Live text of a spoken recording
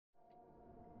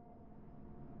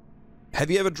Have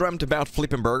you ever dreamt about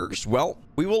flipping burgers? Well,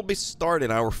 we will be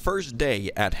starting our first day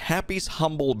at Happy's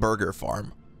Humble Burger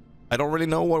Farm. I don't really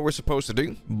know what we're supposed to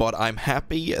do, but I'm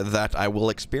happy that I will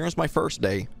experience my first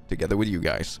day together with you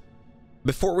guys.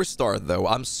 Before we start though,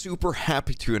 I'm super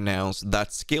happy to announce that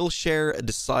Skillshare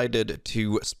decided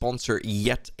to sponsor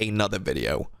yet another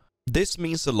video. This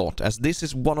means a lot, as this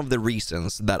is one of the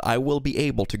reasons that I will be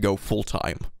able to go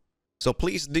full-time. So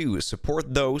please do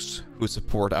support those who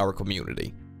support our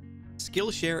community.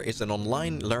 Skillshare is an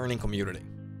online learning community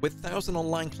with 1,000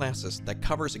 online classes that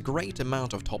covers a great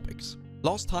amount of topics.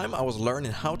 Last time I was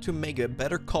learning how to make a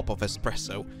better cup of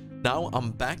espresso. Now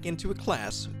I'm back into a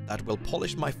class that will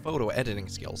polish my photo editing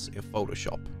skills in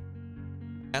Photoshop.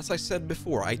 As I said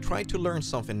before, I try to learn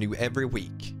something new every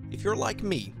week. If you're like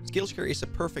me, Skillshare is a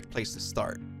perfect place to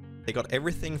start. They got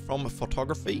everything from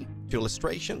photography to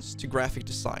illustrations to graphic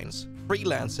designs,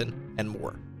 freelancing, and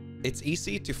more. It's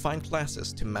easy to find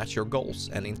classes to match your goals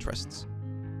and interests.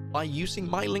 By using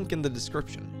my link in the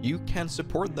description, you can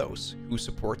support those who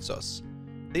supports us.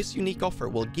 This unique offer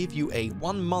will give you a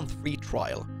 1-month free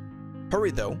trial. Hurry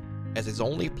though, as it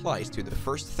only applies to the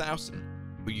first 1,000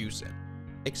 who use it.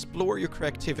 Explore your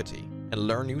creativity and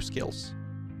learn new skills.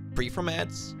 Free from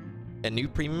ads and new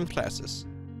premium classes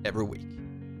every week.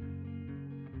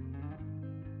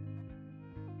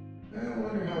 I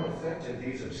wonder how effective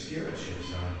these obscura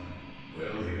chips are.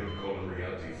 Well, they don't call them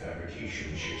reality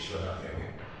fabrication chips for nothing.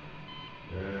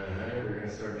 They're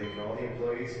gonna start making all the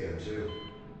employees get them too.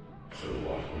 So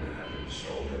what, we're gonna have them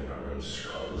installed in our own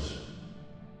skulls?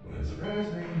 Wouldn't surprise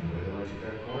me. They'll let you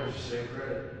cut corners to save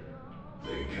credit.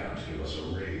 They can't give us a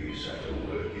raise after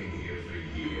working here for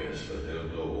years, but they'll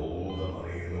blow all the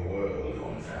money in the world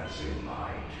on fancy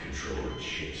mind-controlled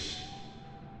chips.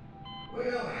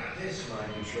 Well, this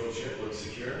mind control chip looks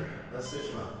secure. Let's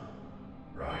stitch them up.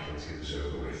 Right, let's get this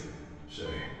over with. Say,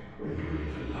 what are you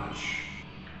doing for lunch?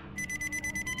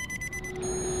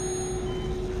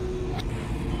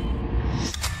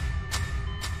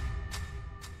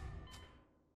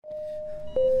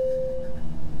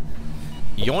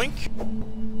 Yoink!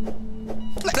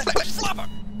 Flapper!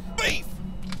 Beef!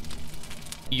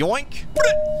 Yoink!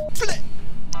 Flip!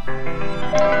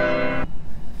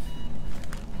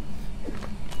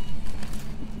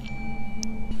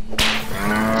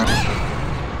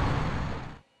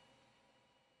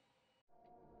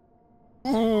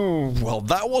 Well,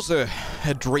 that was a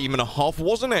dream and a half,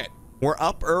 wasn't it? We're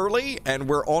up early and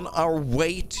we're on our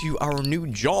way to our new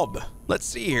job. Let's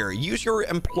see here. Use your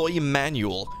employee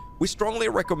manual. We strongly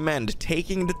recommend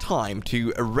taking the time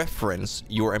to reference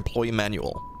your employee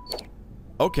manual.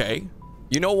 Okay.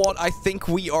 You know what? I think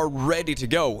we are ready to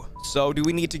go. So do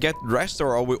we need to get dressed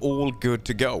or are we all good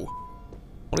to go?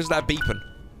 What is that beeping?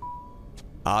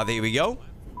 Ah, there we go.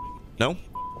 No?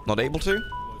 Not able to?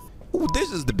 Ooh,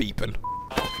 this is the beeping.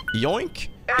 Yoink.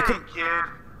 Hey, kid.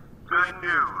 Good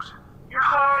news. You're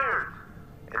hired.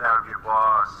 And I'm your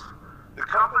boss. The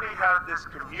company had this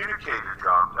communicator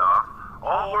dropped off.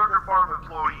 All worker farm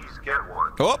employees get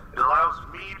one. Oh. It allows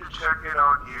me to check in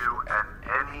on you at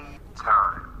any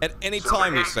time. At any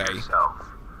time, you say? Yourself.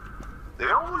 They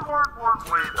only work one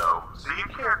way, though, so you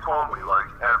can't call me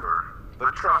like ever.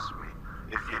 But trust me,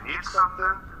 if you need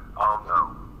something, I'll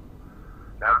know.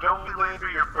 Now don't be late for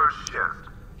your first shift.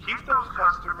 Keep those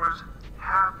customers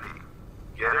happy.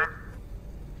 Get it?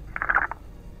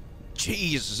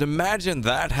 Jesus, imagine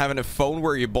that, having a phone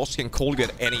where your boss can call you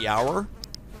at any hour.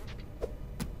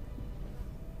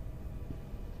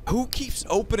 Who keeps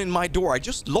opening my door? I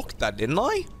just locked that, didn't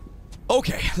I?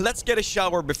 Okay, let's get a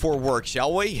shower before work,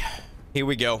 shall we? Here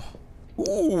we go.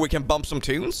 Ooh, we can bump some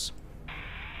tunes.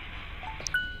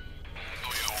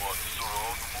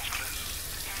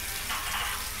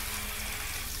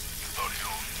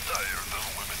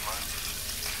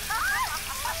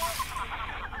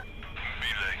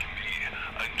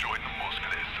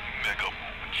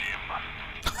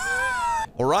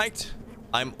 All right,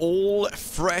 I'm all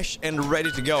fresh and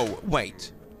ready to go.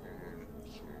 Wait.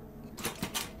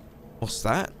 What's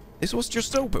that? This was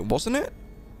just open, wasn't it?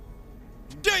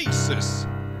 Jesus!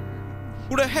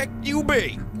 Who the heck you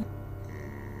be?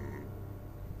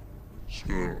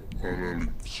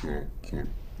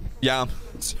 Yeah.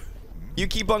 You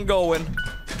keep on going.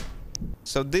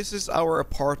 So this is our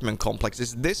apartment complex.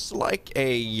 Is this like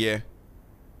a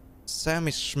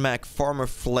Sammy Schmack Farmer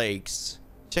Flakes?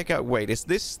 Check out, wait, is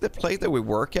this the place that we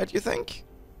work at, you think?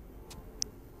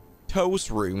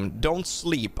 Toast room, don't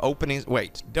sleep,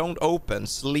 wait, don't open,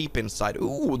 sleep inside.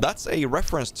 Ooh, that's a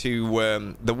reference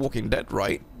to The Walking Dead,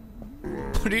 right?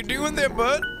 What are you doing there,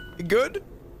 bud? You good?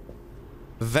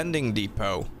 Vending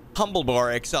depot. Humble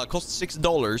Bar XL costs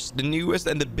 $6. The newest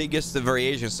and the biggest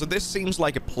variation. So this seems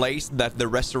like a place that the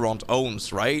restaurant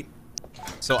owns, right?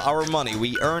 So our money,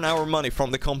 we earn our money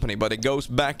from the company, but it goes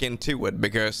back into it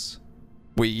because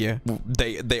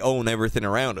they own everything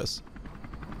around us.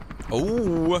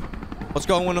 Oh, what's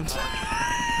going on?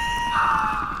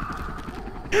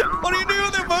 What are you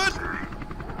doing there, bud?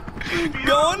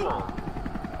 Going?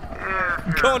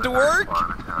 Yeah, Going to work?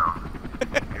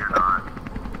 You're not.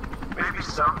 Maybe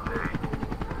someday.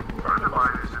 A friend of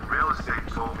mine who's in real estate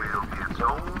told me it'll be its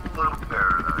own little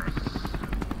paradise.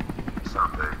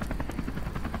 Someday.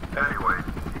 Anyway,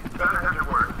 gotta head to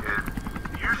work, kid.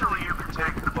 Usually you can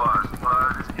take the bus,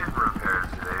 but it's getting repaired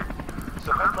today.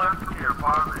 So head left from your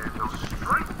apartment and go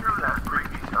straight through that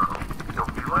creepy tunnel.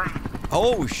 You'll be late.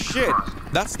 Oh, shit.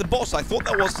 That's the boss. I thought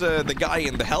that was the guy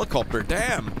in the helicopter.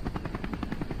 Damn.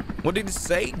 What did it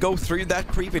say? Go through that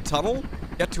creepy tunnel?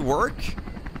 Get to work?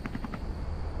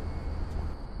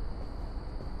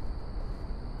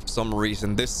 For some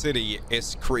reason, this city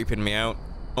is creeping me out.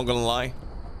 Not gonna lie.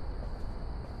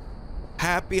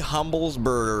 Happy Humble's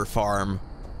Burger Farm.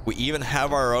 We even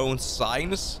have our own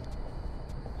signs.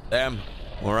 Damn.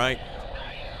 Alright.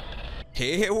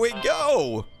 Here we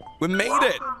go. We made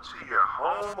it. Welcome to your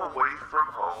home away from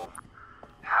home.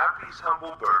 Happy's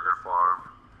Humble Burger Farm.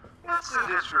 It's in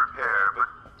disrepair, but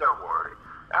don't worry.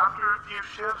 After a few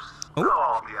shifts, Oh. they'll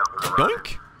all be up and running.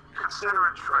 Yoink. Consider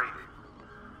it training.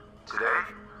 Today,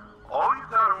 all you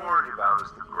gotta worry about is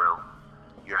the grill.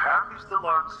 Your Happy's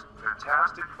Deluxe,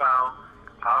 Fantastic Fowl,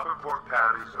 and Papa Pork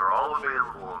patties are all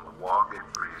available in the walk-in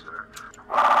freezer.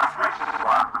 Freezer's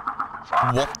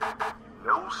locked. What?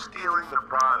 No stealing the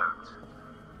product.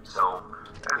 So,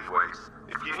 anyways,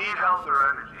 if you need health or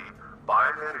energy, buy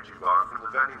an energy bar from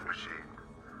the vending machine.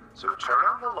 So turn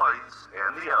on the lights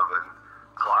and the oven,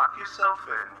 clock yourself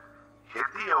in, hit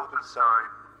the open sign,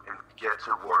 and get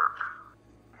to work.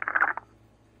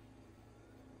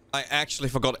 I actually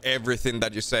forgot everything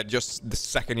that you said just the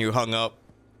second you hung up.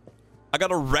 I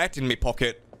got a rat in my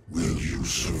pocket. Will you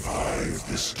survive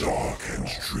this dark and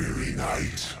dreary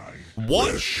night?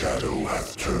 What? Where shadow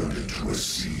hath turned into a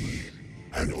sea,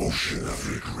 an ocean of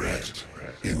regret,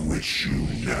 in which you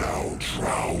now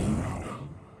drown.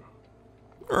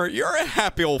 You're a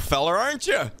happy old fella, aren't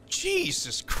you?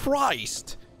 Jesus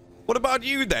Christ. What about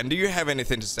you then? Do you have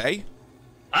anything to say?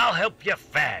 I'll help you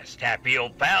fast, happy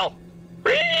old pal.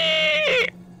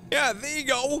 Yeah, there you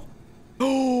go.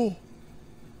 Oh,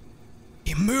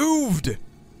 he moved.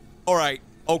 All right.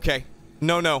 Okay.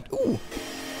 No. Ooh.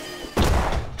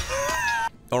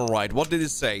 All right. What did it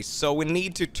say? So we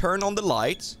need to turn on the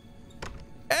lights.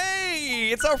 Hey,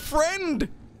 it's our friend.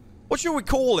 What should we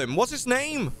call him? What's his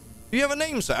name? Do you have a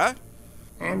name, sir?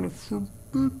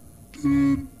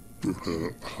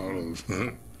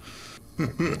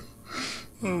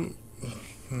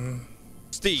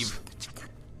 Steve.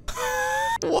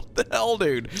 What the hell,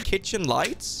 dude? Kitchen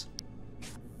lights?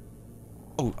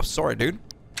 Oh, sorry, dude.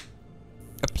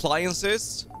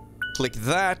 Appliances. Click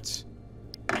that.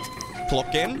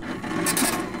 Clock in.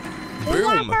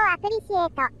 Boom.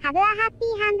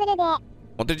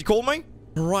 What did you call me?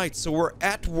 Right, so we're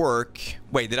at work.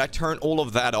 Wait, did I turn all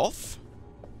of that off?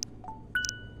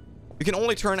 You can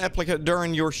only turn applica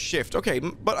during your shift. Okay,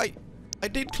 but I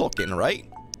did clock in, right?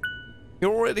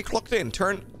 You're already clocked in.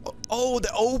 Turn... Oh,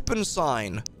 the open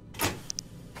sign.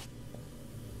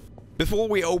 Before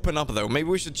we open up, though, maybe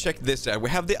we should check this out. We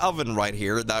have the oven right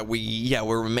here that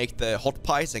where we make the hot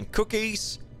pies and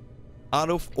cookies. Out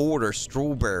of order,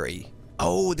 strawberry.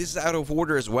 Oh, this is out of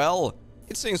order as well.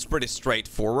 It seems pretty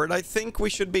straightforward. I think we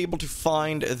should be able to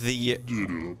find the...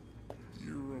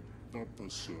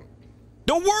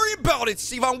 Don't worry about it,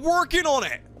 Steve. I'm working on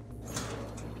it.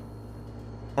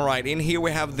 All right, in here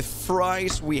we have the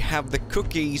fries. We have the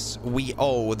cookies.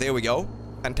 Oh, there we go.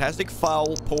 Fantastic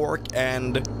fowl, pork,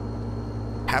 and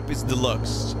Happy's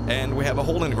Deluxe. And we have a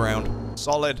hole in the ground.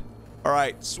 Solid. All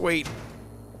right, sweet.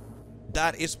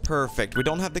 That is perfect. We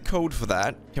don't have the code for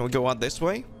that. Can we go out this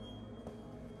way?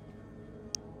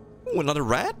 Ooh, another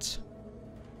rat?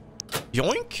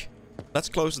 Yoink. Let's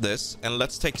close this and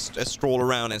let's take a stroll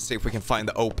around and see if we can find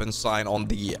the open sign on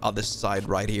the other side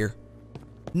right here.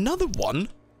 Another one?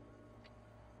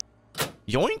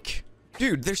 Yoink.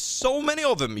 Dude, there's so many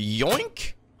of them.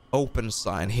 Yoink. Open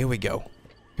sign. Here we go.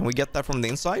 Can we get that from the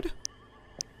inside?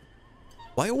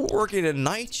 Why are we working a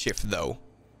night shift, though?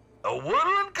 A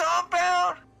woodland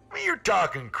compound? I mean, you're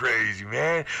talking crazy,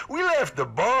 man. We left the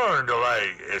barn to,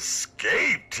 like,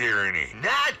 escape tyranny.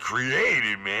 Not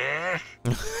created, man.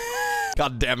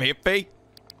 Goddamn hippie.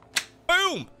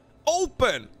 Boom.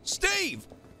 Open. Steve.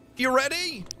 you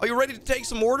ready? Are you ready to take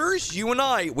some orders? You and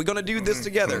I, we're gonna do this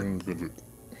together.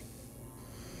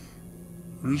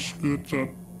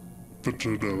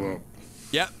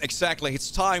 Yeah, exactly.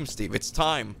 It's time, Steve. It's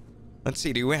time. Let's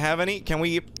see. Do we have any? Can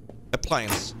we...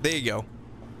 Appliance. There you go.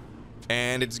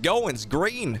 And it's going. It's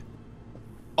green.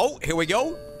 Oh, here we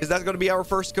go. Is that going to be our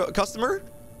first customer?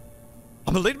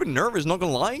 I'm a little bit nervous, not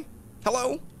going to lie.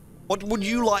 Hello. What would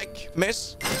you like,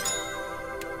 miss?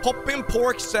 Poppin'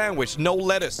 pork sandwich. No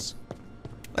lettuce.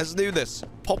 Let's do this.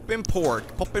 Poppin'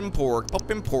 pork. Poppin' pork.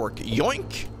 Poppin' pork.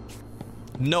 Yoink.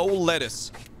 No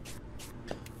lettuce.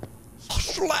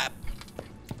 Slap.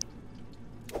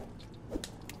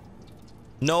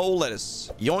 No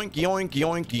lettuce. Yoink, yoink,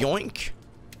 yoink, yoink.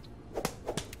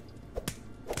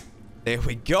 There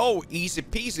we go. Easy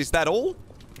peasy. Is that all?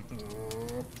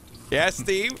 Yeah,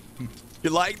 Steve? You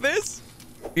like this?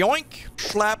 Yoink.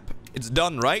 Slap. It's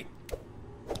done, right?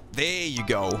 There you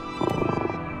go.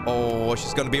 Oh,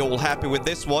 she's gonna be all happy with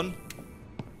this one.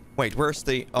 Wait, where's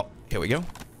the... Oh, here we go.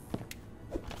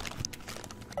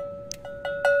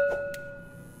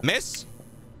 Miss?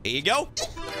 Here you go.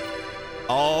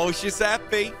 Oh, she's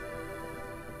happy.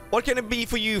 What can it be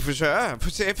for you, for sure?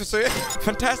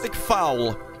 Fantastic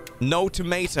fowl. No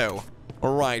tomato.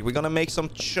 All right, we're gonna make some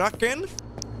chicken.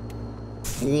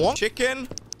 Chicken.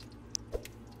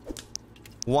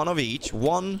 One of each.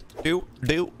 One, do.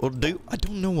 I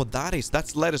don't know what that is.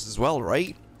 That's lettuce as well,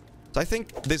 right? So I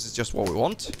think this is just what we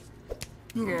want.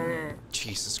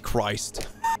 Jesus Christ.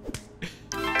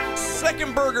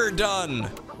 Second burger done.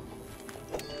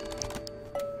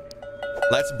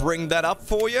 Let's bring that up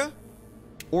for you.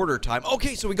 Order time.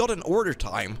 Okay, so we got an order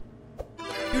time.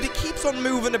 Dude, it keeps on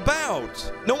moving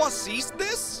about. No one sees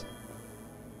this?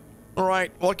 All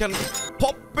right, what can...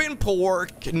 Poppin'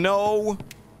 pork. No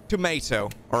tomato.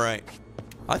 All right.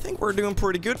 I think we're doing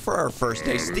pretty good for our first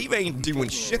day. Steve ain't doing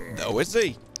shit, though, is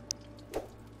he?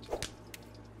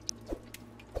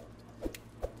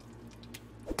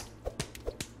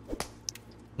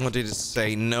 What did it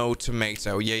say? No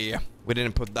tomato. Yeah. We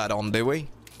didn't put that on, did we?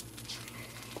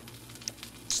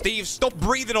 Steve, stop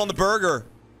breathing on the burger.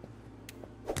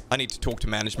 I need to talk to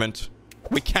management.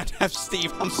 We can't have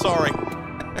Steve. I'm sorry.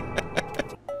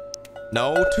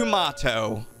 No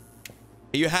tomato.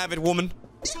 You have it, woman.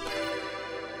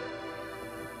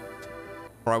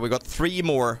 All right, we got 3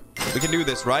 more. We can do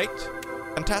this, right?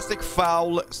 Fantastic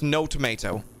fowl, no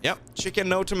tomato. Yep, chicken,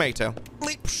 no tomato.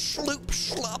 Bleep, sloop,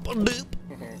 slop, doop.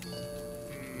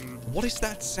 What is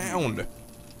that sound?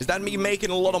 Is that me making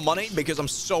a lot of money because I'm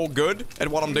so good at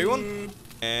what I'm doing?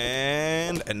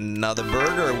 And another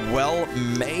burger, well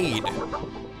made.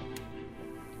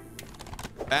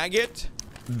 Bag it.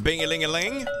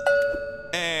 Bing-a-ling-a-ling.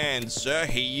 And sir,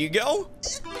 here you go.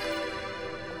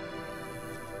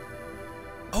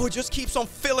 Oh, it just keeps on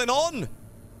filling on.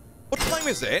 What time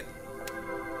is it?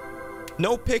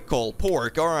 No pickle,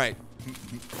 pork, all right.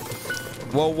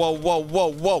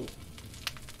 Whoa.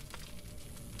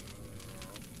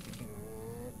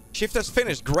 Shift has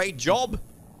finished. Great job.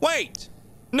 Wait.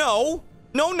 No.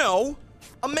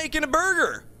 I'm making a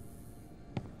burger.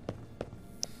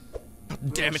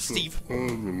 God damn it, Steve.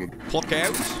 Clock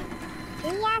out.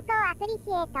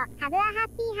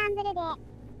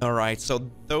 Alright,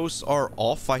 so those are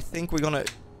off. I think we're gonna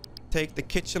take the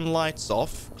kitchen lights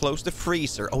off. Close the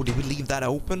freezer. Oh, did we leave that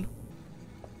open?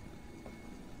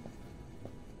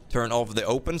 Turn off the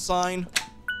open sign.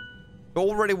 It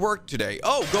already worked today.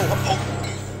 Oh, go. Oh.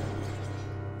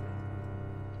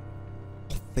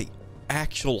 What the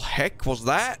actual heck was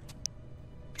that?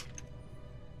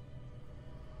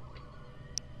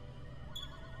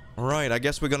 Alright, I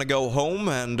guess we're gonna go home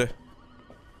and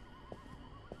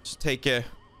just take the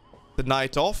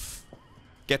night off,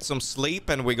 get some sleep,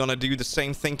 and we're gonna do the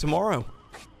same thing tomorrow.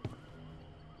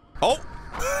 Oh!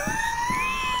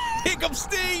 Here comes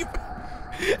Steve!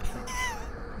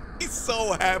 He's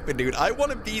so happy, dude. I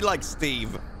want to be like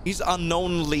Steve. He's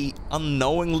unknowingly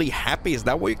happy. Is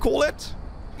that what you call it?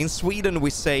 In Sweden,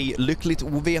 we say lyckligt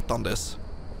ovetandes.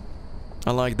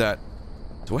 I like that.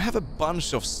 So we have a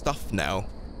bunch of stuff now.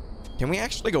 Can we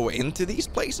actually go into these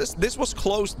places? This was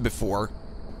closed before.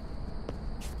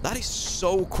 That is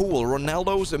so cool.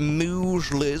 Ronaldo's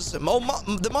mueslis.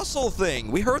 Oh, the muscle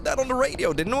thing. We heard that on the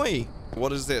radio, didn't we?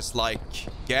 What is this? Like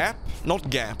Gap? Not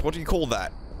Gap. What do you call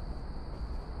that?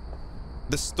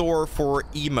 The store for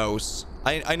emos.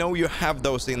 I know you have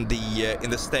those in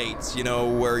the States, you know,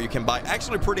 where you can buy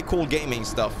actually pretty cool gaming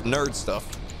stuff, nerd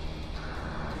stuff.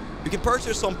 You can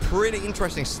purchase some pretty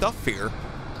interesting stuff here.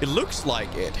 It looks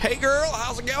like it. Hey girl,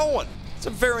 how's it going? It's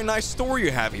a very nice store you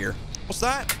have here. What's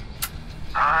that?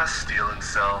 Steal and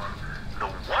sell. the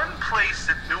one place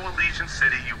in New Allegiant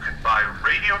City you can buy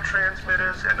radio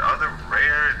transmitters and other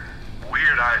rare and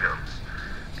weird items.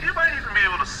 You might even be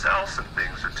able to sell some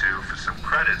things or two for some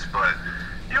credits, but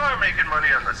you aren't making money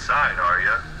on the side, are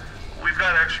you? We've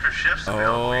got extra shifts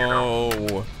available, you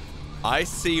know. I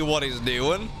see what he's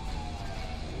doing.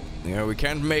 Yeah, we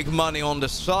can't make money on the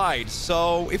side,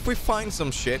 so if we find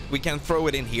some shit, we can throw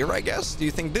it in here, I guess. Do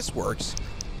you think this works?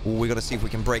 Ooh, we're gonna see if we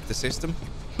can break the system.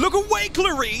 Look away,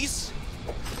 Clarice!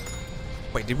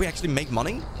 Wait, did we actually make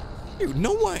money? Dude,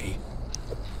 no way.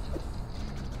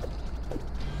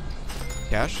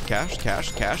 Cash, cash,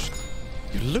 cash, cash.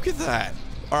 Dude, look at that.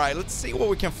 All right, let's see what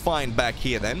we can find back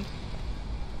here then.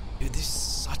 Dude, this is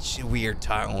such a weird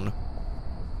town.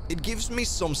 It gives me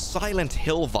some Silent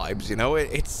Hill vibes, you know?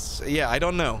 It's yeah, I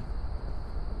don't know.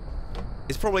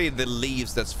 It's probably the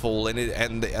leaves that's falling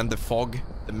and the fog,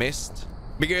 the mist.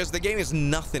 Because the game is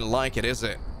nothing like it, is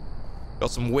it? Got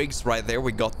some wigs right there.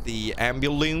 We got the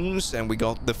ambulance and we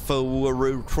got the faux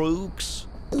recruits.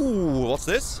 Ooh, what's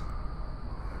this?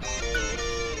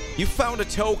 You found a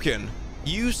token.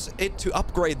 Use it to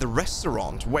upgrade the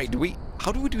restaurant. Wait,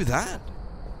 how do we do that?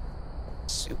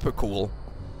 Super cool.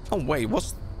 Oh wait,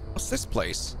 what's this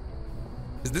place?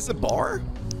 Is this a bar?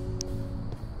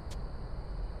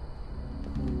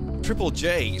 Triple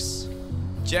J's.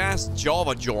 Jazz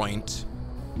Java joint.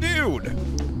 Dude,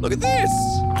 look at this.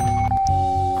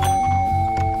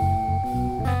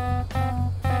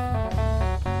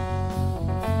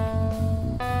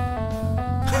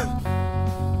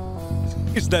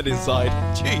 Is that inside?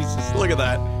 Jesus, look at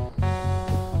that.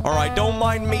 All right, don't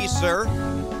mind me, sir.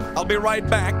 I'll be right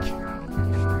back.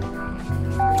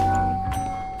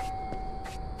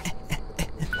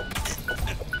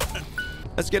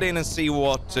 Let's get in and see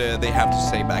what they have to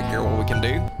say back here, what we can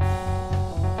do.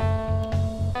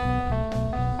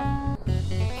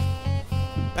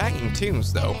 Banging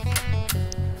tunes, though.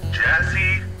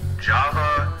 Jazzy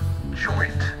Java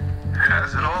joint.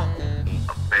 Has it all?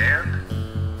 A band?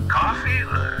 Coffee?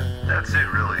 That's it,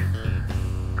 really.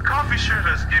 The coffee sure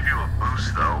does give you a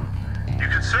boost, though. You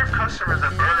can serve customers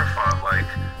at Burger Farm like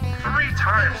 3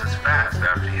 times as fast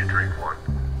after you drink one.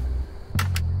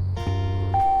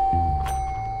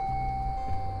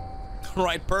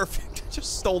 Right, perfect.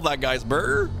 Just stole that guy's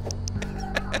burger.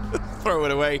 Throw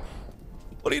it away.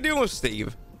 What are you doing,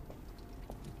 Steve?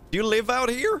 Do you live out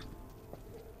here?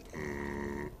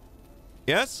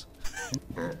 Yes?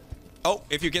 Oh,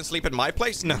 if you can sleep at my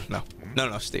place? No,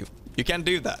 Steve. You can't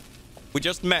do that. We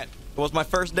just met. It was my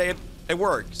first day at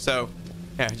work, so...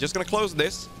 Yeah, just gonna close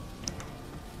this.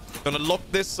 Gonna lock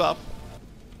this up.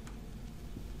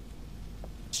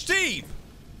 Steve!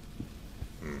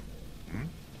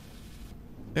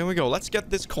 There we go. Let's get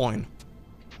this coin.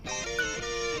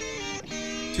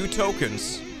 2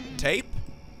 tokens. Tape?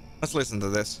 Let's listen to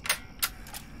this.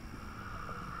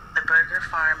 The Burger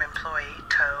Farm employee,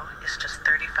 Toe, is just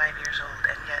 35 years old,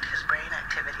 and yet his brain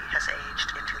activity has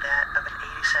aged into that of an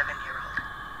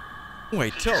 87-year-old.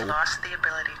 Wait, He has Toe? lost the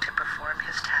ability to perform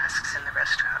his tasks in the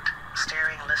restaurant,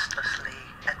 staring listlessly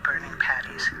at burning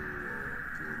patties.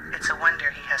 It's a wonder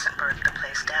he hasn't burnt the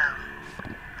place down.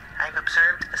 I've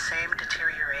observed the same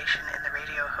deterioration in the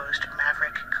radio host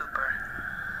Maverick Cooper.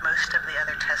 Most of the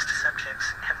other test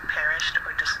subjects have perished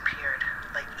or disappeared,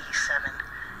 like E7.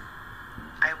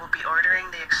 I will be ordering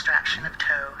the extraction of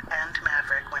Toe and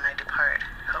Maverick when I depart.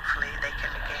 Hopefully they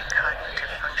can regain cognitive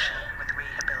function with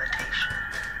rehabilitation.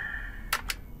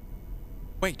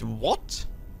 Wait, what?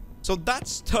 So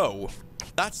that's Toe.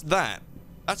 That's that.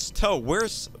 That's Toe.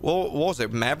 Where's... What was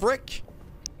it? Maverick?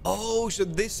 Oh, so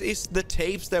this is the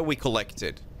tapes that we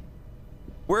collected.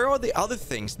 Where are the other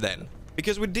things then?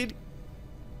 Because we did...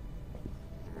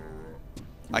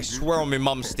 I swear on my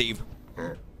mum, Steve.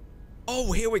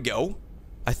 Oh, here we go.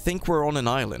 I think we're on an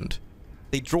island.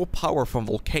 They draw power from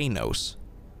volcanoes.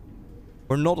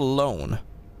 We're not alone.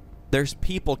 There's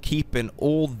people keeping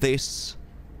all this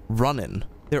running.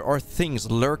 There are things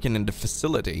lurking in the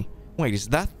facility. Wait, is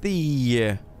that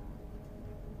the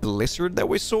lizard that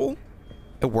we saw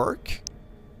at work?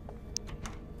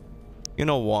 You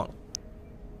know what?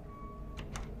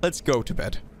 Let's go to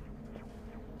bed.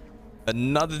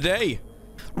 Another day.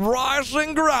 Rise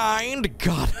and grind.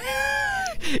 God.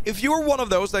 If you're one of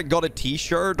those that got a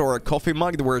t-shirt or a coffee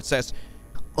mug where it says,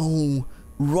 "Oh,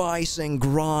 rise and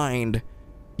grind,"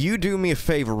 you do me a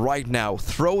favor right now.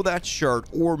 Throw that shirt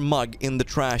or mug in the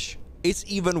trash. It's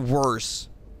even worse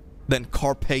than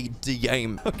Carpe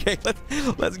Diem. Okay,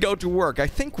 let's go to work. I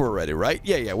think we're ready, right?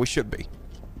 Yeah, we should be.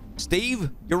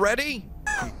 Steve, you ready?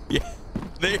 Yeah,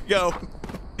 there you go.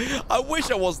 I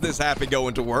wish I was this happy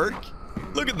going to work.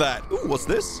 Look at that. Ooh, what's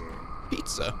this?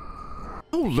 Pizza.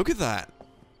 Oh, look at that.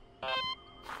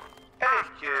 Hey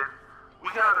kid, we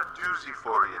got a doozy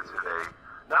for you today.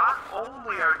 Not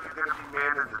only are you going to be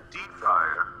manning the deep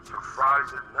fryer for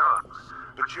fries and nugs,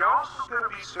 but you're also going to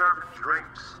be serving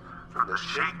drinks from the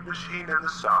shake machine and the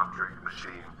soft drink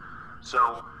machine.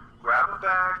 So grab a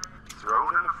bag, throw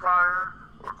it in the fryer,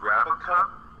 or grab a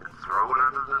cup and throw it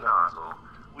under the nozzle.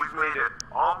 We've made it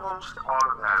almost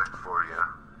automatic for you.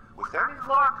 With any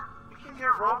luck, you can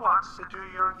get robots to do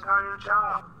your entire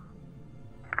job.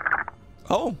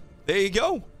 Oh, there you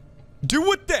go.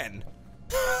 Do it then.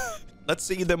 Let's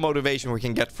see the motivation we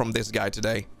can get from this guy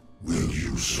today. Will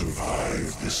you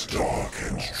survive this dark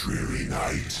and dreary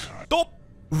night? Stop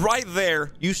right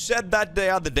there. You said that the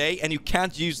other day, and you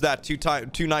can't use that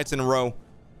two nights in a row.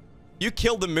 You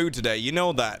killed the mood today. You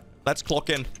know that. Let's clock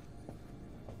in.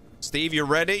 Steve, you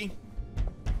ready?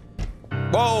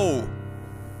 Whoa.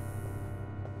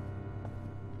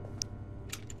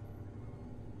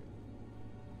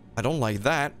 I don't like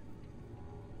that.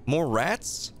 More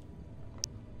rats?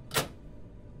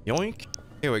 Yoink.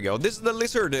 Here we go. This is the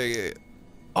lizard.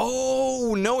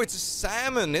 Oh, no, it's a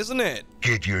salmon, isn't it?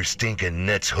 Get your stinking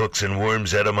nets, hooks, and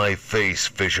worms out of my face,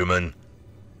 fisherman.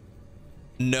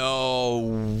 No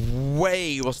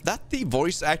way. Was that the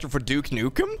voice actor for Duke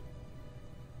Nukem?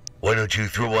 Why don't you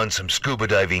throw on some scuba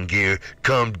diving gear,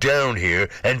 come down here,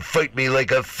 and fight me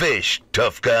like a fish,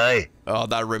 tough guy? Oh,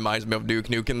 that reminds me of Duke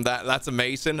Nukem. That's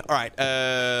amazing. All right.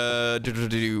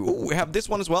 Ooh, we have this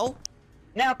one as well.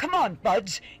 Now, come on,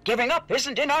 Buds. Giving up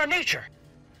isn't in our nature.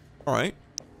 All right.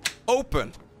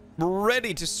 Open.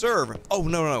 Ready to serve. Oh,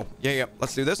 no. Yeah.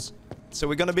 Let's do this. So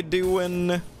we're going to be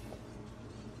doing...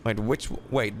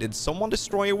 Wait, did someone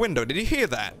destroy a window? Did you hear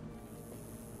that?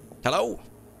 Hello?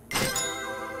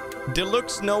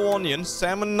 Deluxe no onion,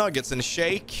 salmon nuggets, and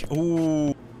shake.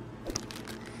 Ooh.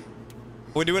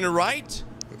 We're doing it right?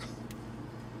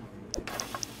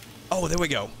 Oh, there we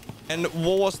go. And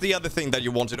what was the other thing that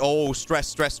you wanted? Oh,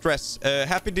 stress.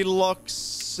 Happy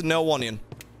Deluxe, no onion.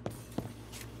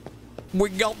 We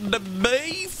got the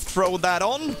beef. Throw that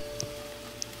on.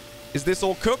 Is this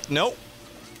all cooked? No.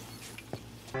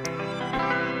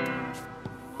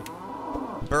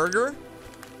 Burger.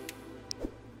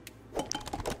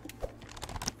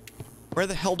 Where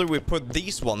the hell do we put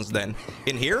these ones then?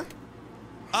 In here?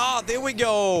 Ah, there we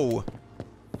go.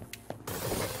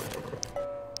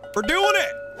 We're doing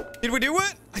it. Did we do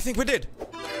it? I think we did.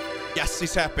 Yes,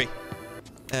 he's happy.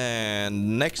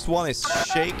 And next one is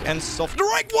shake and soft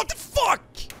drink. What the fuck?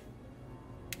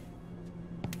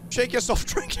 Shake your soft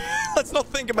drink. Let's not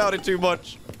think about it too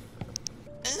much.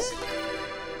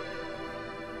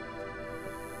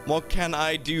 What can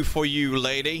I do for you,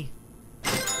 lady?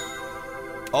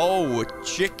 Oh,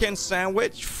 chicken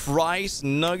sandwich, fries,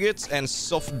 nuggets, and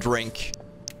soft drink.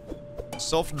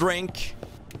 Soft drink.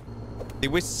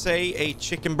 Did we say a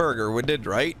chicken burger? We did,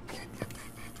 right?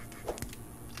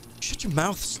 Shut your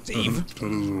mouth, Steve.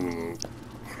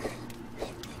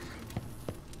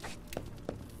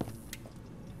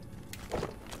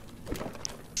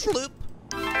 Sloop.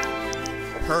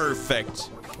 Perfect.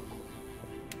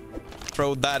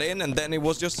 Throw that in, and then it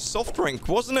was just a soft drink,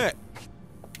 wasn't it?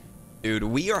 Dude,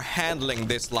 we are handling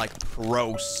this like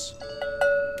pros.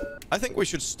 I think we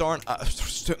should start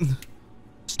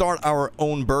our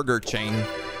own burger chain.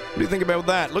 What do you think about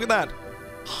that? Look at that.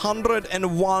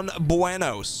 101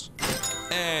 buenos.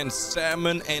 And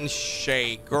salmon and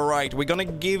shake. All right, we're gonna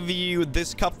give you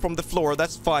this cup from the floor.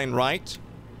 That's fine, right?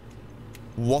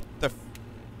 What the...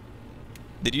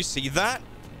 Did you see that?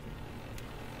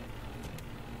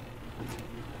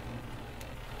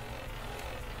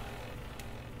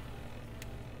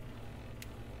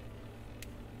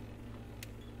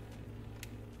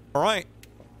 All right.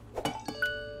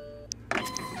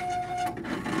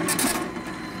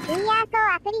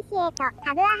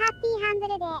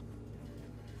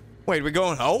 Wait, we're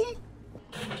going home?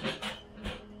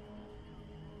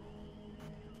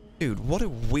 Dude, what a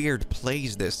weird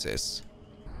place this is.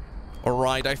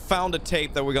 Alright, I found a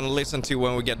tape that we're gonna listen to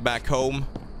when we get back home.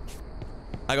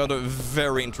 I got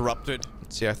very interrupted.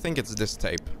 Let's see, I think it's this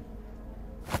tape.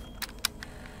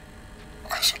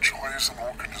 As a joy is an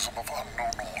organism of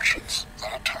unknown origins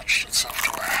that attached itself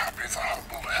to a happy, the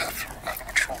humble heifer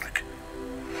animatronic.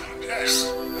 Yes,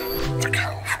 the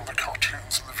cow from the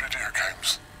cartoons and the video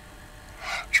games.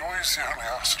 Joy is the only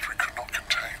asset we could not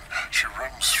contain. She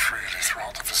roams freely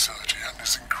throughout the facility and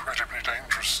is incredibly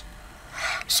dangerous.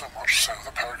 So much so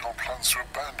that Paragon plans to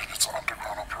abandon its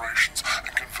underground operations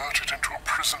and convert it into a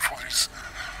prison for these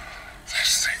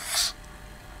things.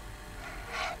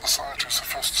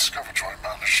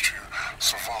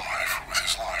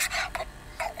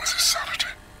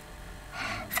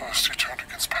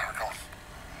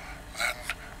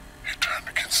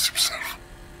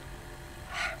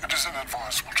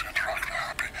 inadvisable to interact with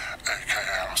Happy,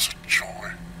 aka Alice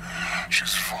Joy.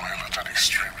 She's violent and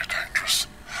extremely dangerous.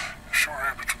 If she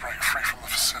were able to break free from the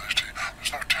facility,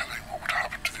 there's no telling what would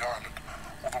happen to the island,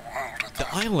 or the world at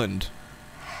that. The island?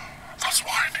 That's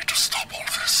why I need to stop all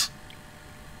this.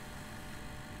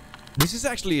 This is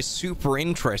actually super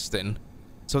interesting.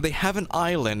 So they have an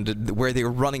island where they're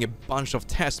running a bunch of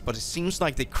tests, but it seems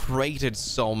like they created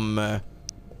some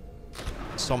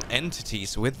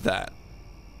entities with that.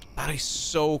 That is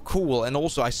so cool. And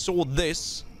also, I saw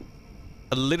this.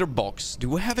 A litter box. Do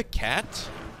we have a cat?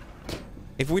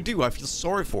 If we do, I feel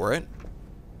sorry for it.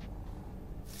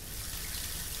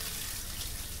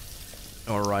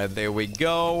 Alright, there we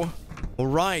go.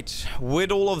 Alright,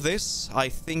 with all of this, I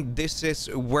think this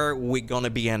is where we're gonna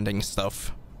be ending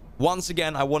stuff. Once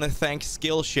again, I want to thank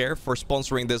Skillshare for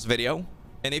sponsoring this video.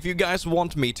 And if you guys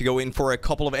want me to go in for a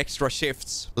couple of extra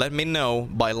shifts, let me know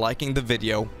by liking the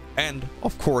video. And,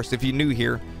 of course, if you're new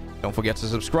here, don't forget to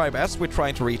subscribe as we're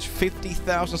trying to reach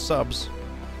 50,000 subs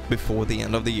before the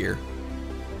end of the year.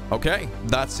 Okay,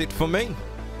 that's it for me.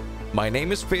 My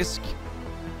name is Fisk.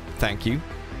 Thank you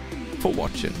for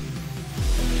watching.